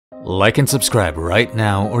Like and subscribe right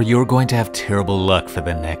now or you're going to have terrible luck for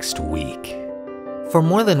the next week. For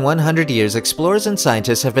more than 100 years, explorers and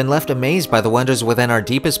scientists have been left amazed by the wonders within our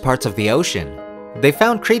deepest parts of the ocean. They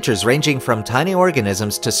found creatures ranging from tiny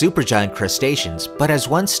organisms to supergiant crustaceans, but as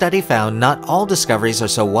one study found, not all discoveries are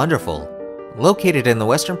so wonderful. Located in the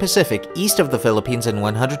western Pacific, east of the Philippines and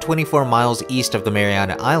 124 miles east of the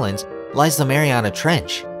Mariana Islands, lies the Mariana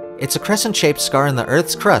Trench. It's a crescent-shaped scar in the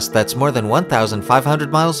Earth's crust that's more than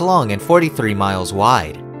 1,500 miles long and 43 miles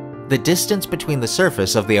wide. The distance between the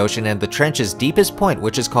surface of the ocean and the trench's deepest point,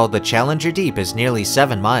 which is called the Challenger Deep, is nearly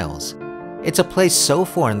 7 miles. It's a place so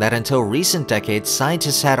foreign that until recent decades,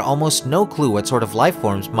 scientists had almost no clue what sort of life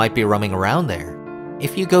forms might be roaming around there.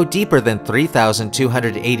 If you go deeper than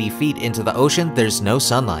 3,280 feet into the ocean, there's no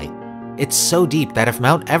sunlight. It's so deep that if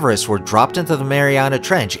Mount Everest were dropped into the Mariana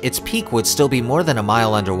Trench, its peak would still be more than a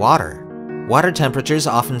mile underwater. Water temperatures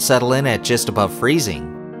often settle in at just above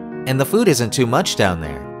freezing. And the food isn't too much down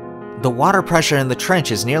there. The water pressure in the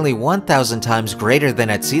trench is nearly 1,000 times greater than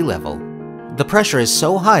at sea level. The pressure is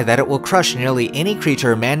so high that it will crush nearly any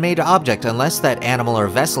creature or man-made object unless that animal or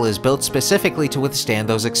vessel is built specifically to withstand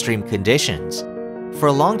those extreme conditions. For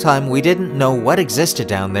a long time, we didn't know what existed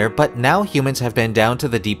down there, but now humans have been down to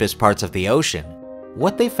the deepest parts of the ocean.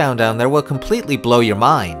 What they found down there will completely blow your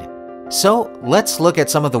mind. So, let's look at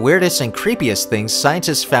some of the weirdest and creepiest things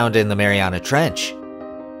scientists found in the Mariana Trench.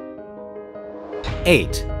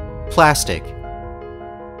 8. Plastic.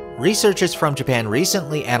 Researchers from Japan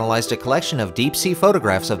recently analyzed a collection of deep-sea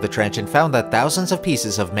photographs of the trench and found that thousands of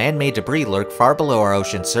pieces of man-made debris lurk far below our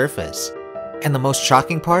ocean surface. And the most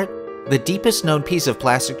shocking part? The deepest known piece of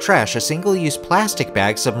plastic trash, a single-use plastic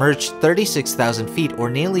bag, submerged 36,000 feet or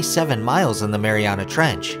nearly 7 miles in the Mariana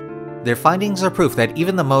Trench. Their findings are proof that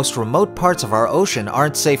even the most remote parts of our ocean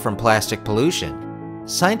aren't safe from plastic pollution.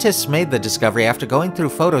 Scientists made the discovery after going through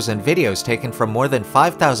photos and videos taken from more than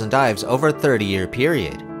 5,000 dives over a 30-year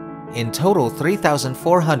period. In total,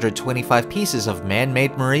 3,425 pieces of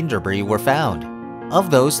man-made marine debris were found. Of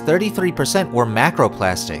those, 33% were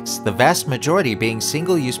macroplastics, the vast majority being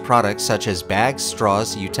single-use products such as bags,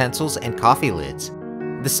 straws, utensils, and coffee lids.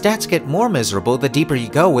 The stats get more miserable the deeper you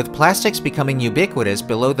go, with plastics becoming ubiquitous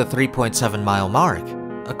below the 3.7-mile mark.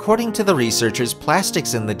 According to the researchers,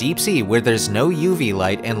 plastics in the deep sea where there's no UV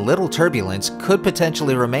light and little turbulence could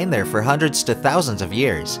potentially remain there for hundreds to thousands of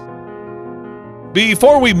years.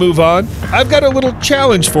 Before we move on, I've got a little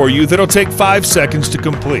challenge for you that'll take 5 seconds to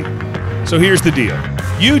complete. So here's the deal.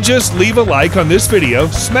 You just leave a like on this video,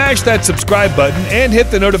 smash that subscribe button, and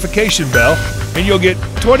hit the notification bell, and you'll get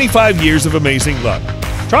 25 years of amazing luck.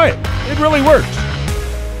 Try it. It really works.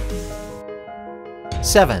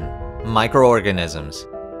 7. Microorganisms.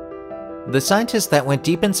 The scientists that went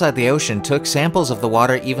deep inside the ocean took samples of the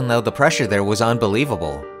water even though the pressure there was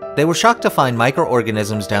unbelievable. They were shocked to find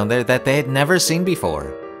microorganisms down there that they had never seen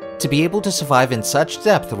before. To be able to survive in such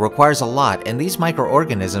depth requires a lot, and these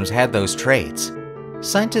microorganisms had those traits.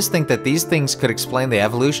 Scientists think that these things could explain the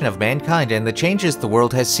evolution of mankind and the changes the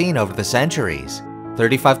world has seen over the centuries.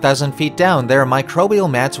 35,000 feet down, there are microbial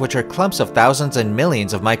mats, which are clumps of thousands and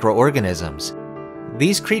millions of microorganisms.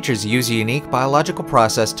 These creatures use a unique biological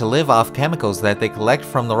process to live off chemicals that they collect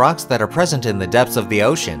from the rocks that are present in the depths of the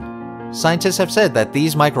ocean. Scientists have said that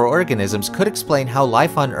these microorganisms could explain how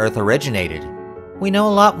life on Earth originated. We know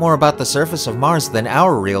a lot more about the surface of Mars than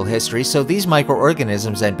our real history, so these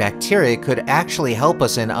microorganisms and bacteria could actually help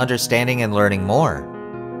us in understanding and learning more.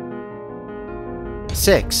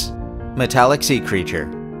 6. Metallic sea creature.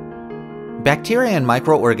 Bacteria and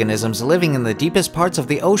microorganisms living in the deepest parts of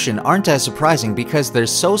the ocean aren't as surprising because they're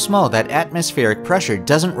so small that atmospheric pressure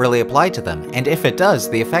doesn't really apply to them, and if it does,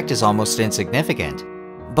 the effect is almost insignificant.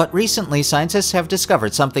 But recently, scientists have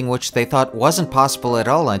discovered something which they thought wasn't possible at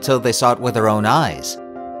all until they saw it with their own eyes.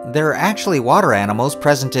 There are actually water animals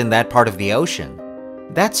present in that part of the ocean.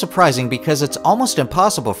 That's surprising because it's almost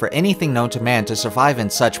impossible for anything known to man to survive in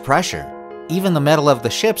such pressure. Even the metal of the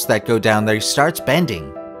ships that go down there starts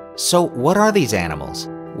bending. So what are these animals?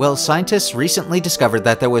 Well, scientists recently discovered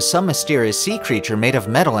that there was some mysterious sea creature made of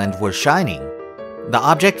metal and were shining. The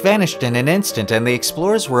object vanished in an instant and the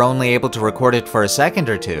explorers were only able to record it for a second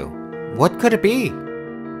or two. What could it be?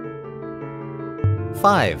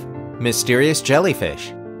 5. Mysterious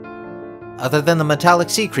jellyfish. Other than the metallic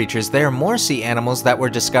sea creatures, there are more sea animals that were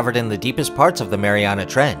discovered in the deepest parts of the Mariana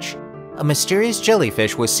Trench. A mysterious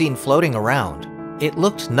jellyfish was seen floating around. It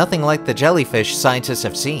looked nothing like the jellyfish scientists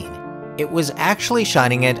have seen. It was actually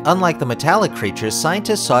shining, and unlike the metallic creatures,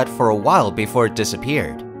 scientists saw it for a while before it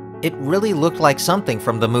disappeared. It really looked like something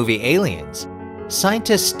from the movie Aliens.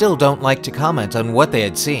 Scientists still don't like to comment on what they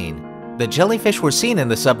had seen. The jellyfish were seen in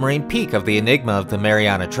the submarine peak of the enigma of the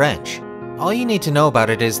Mariana Trench. All you need to know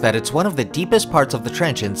about it is that it's one of the deepest parts of the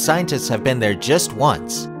trench and scientists have been there just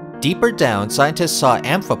once. Deeper down, scientists saw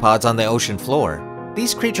amphipods on the ocean floor.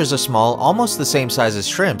 These creatures are small, almost the same size as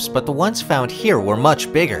shrimps, but the ones found here were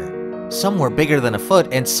much bigger. Some were bigger than a foot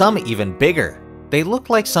and some even bigger. They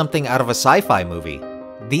looked like something out of a sci-fi movie.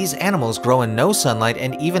 These animals grow in no sunlight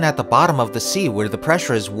and even at the bottom of the sea where the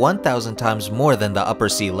pressure is 1,000 times more than the upper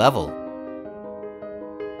sea level.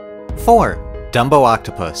 4. Dumbo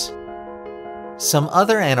octopus. Some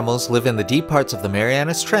other animals live in the deep parts of the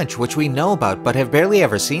Marianas Trench which we know about but have barely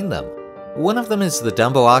ever seen them. One of them is the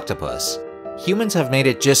Dumbo octopus. Humans have made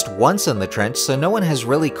it just once in the trench, so no one has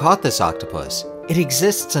really caught this octopus. It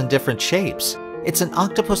exists in different shapes. It's an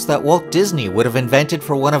octopus that Walt Disney would have invented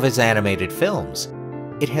for one of his animated films.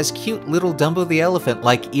 It has cute little Dumbo the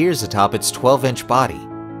elephant-like ears atop its 12-inch body.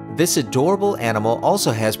 This adorable animal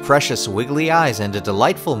also has precious wiggly eyes and a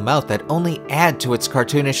delightful mouth that only add to its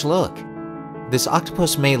cartoonish look. This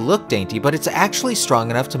octopus may look dainty, but it's actually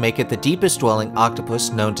strong enough to make it the deepest dwelling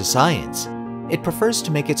octopus known to science. It prefers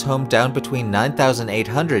to make its home down between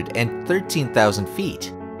 9,800 and 13,000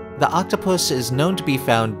 feet. The octopus is known to be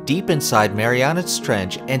found deep inside Mariana's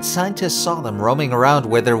Trench, and scientists saw them roaming around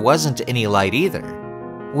where there wasn't any light either.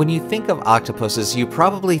 When you think of octopuses, you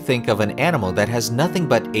probably think of an animal that has nothing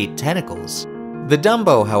but 8 tentacles. The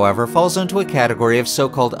Dumbo, however, falls into a category of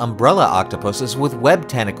so-called umbrella octopuses with webbed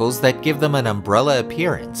tentacles that give them an umbrella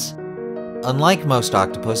appearance. Unlike most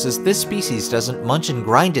octopuses, this species doesn't munch and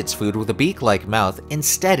grind its food with a beak-like mouth,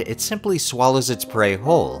 instead it simply swallows its prey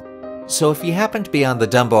whole. So if you happen to be on the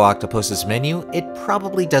Dumbo octopus's menu, it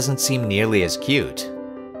probably doesn't seem nearly as cute.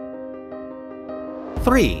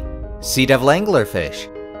 3. Sea devil anglerfish.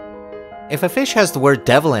 If a fish has the word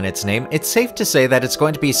devil in its name, it's safe to say that it's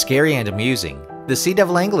going to be scary and amusing. The sea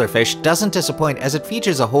devil anglerfish doesn't disappoint as it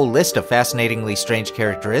features a whole list of fascinatingly strange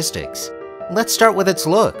characteristics. Let's start with its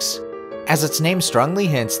looks. As its name strongly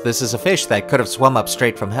hints, this is a fish that could have swum up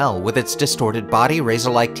straight from hell, with its distorted body,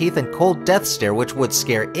 razor-like teeth, and cold death stare which would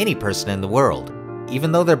scare any person in the world.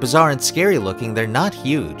 Even though they're bizarre and scary looking, they're not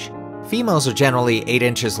huge. Females are generally 8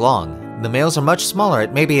 inches long. The males are much smaller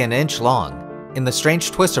at maybe an inch long. In the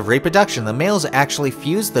strange twist of reproduction, the males actually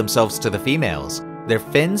fuse themselves to the females. Their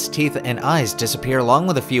fins, teeth, and eyes disappear along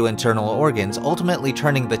with a few internal organs, ultimately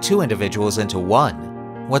turning the 2 individuals into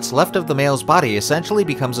one. What's left of the male's body essentially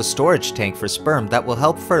becomes a storage tank for sperm that will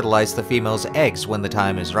help fertilize the female's eggs when the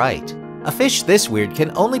time is right. A fish this weird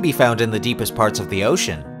can only be found in the deepest parts of the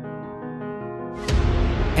ocean.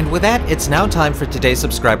 And with that, it's now time for today's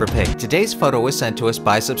subscriber pick. Today's photo was sent to us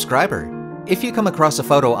by a subscriber. If you come across a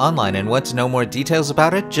photo online and want to know more details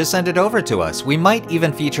about it, just send it over to us. We might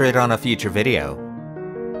even feature it on a future video.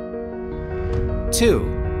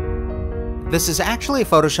 2. This is actually a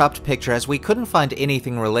photoshopped picture as we couldn't find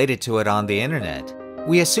anything related to it on the internet.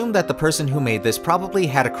 We assume that the person who made this probably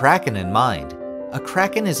had a kraken in mind. A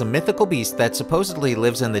kraken is a mythical beast that supposedly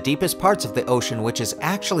lives in the deepest parts of the ocean, which is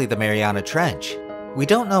actually the Mariana Trench. We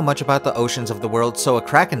don't know much about the oceans of the world, so a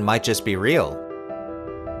kraken might just be real.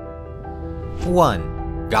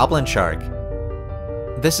 1. Goblin shark.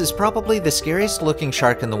 This is probably the scariest looking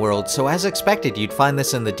shark in the world, so as expected you'd find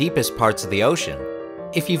this in the deepest parts of the ocean.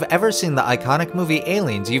 If you've ever seen the iconic movie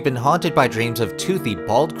Aliens, you've been haunted by dreams of toothy,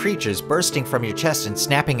 bald creatures bursting from your chest and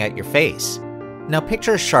snapping at your face. Now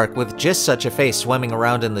picture a shark with just such a face swimming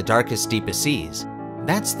around in the darkest, deepest seas.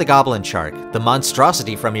 That's the goblin shark, the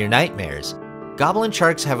monstrosity from your nightmares. Goblin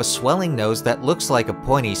sharks have a swelling nose that looks like a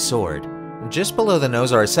pointy sword. Just below the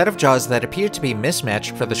nose are a set of jaws that appear to be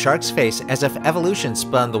mismatched for the shark's face, as if evolution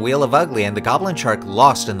spun the wheel of ugly and the goblin shark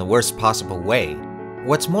lost in the worst possible way.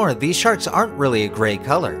 What's more, these sharks aren't really a gray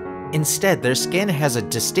color. Instead, their skin has a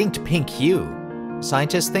distinct pink hue.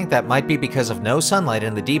 Scientists think that might be because of no sunlight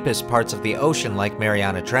in the deepest parts of the ocean like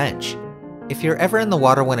Mariana Trench. If you're ever in the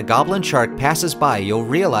water when a goblin shark passes by, you'll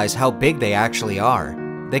realize how big they actually are.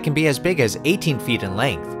 They can be as big as 18 feet in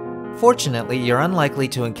length. Fortunately, you're unlikely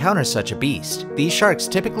to encounter such a beast. These sharks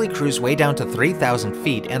typically cruise way down to 3,000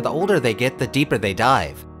 feet, and the older they get, the deeper they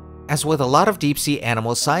dive. As with a lot of deep-sea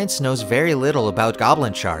animals, science knows very little about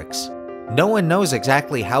goblin sharks. No one knows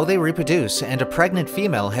exactly how they reproduce, and a pregnant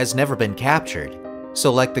female has never been captured.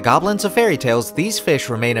 So like the goblins of fairy tales, these fish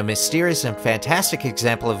remain a mysterious and fantastic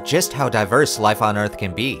example of just how diverse life on Earth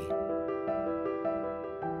can be.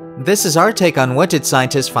 This is our take on what did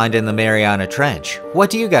scientists find in the Mariana Trench.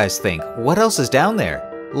 What do you guys think? What else is down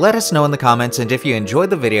there? Let us know in the comments, and if you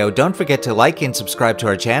enjoyed the video, don't forget to like and subscribe to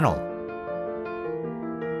our channel.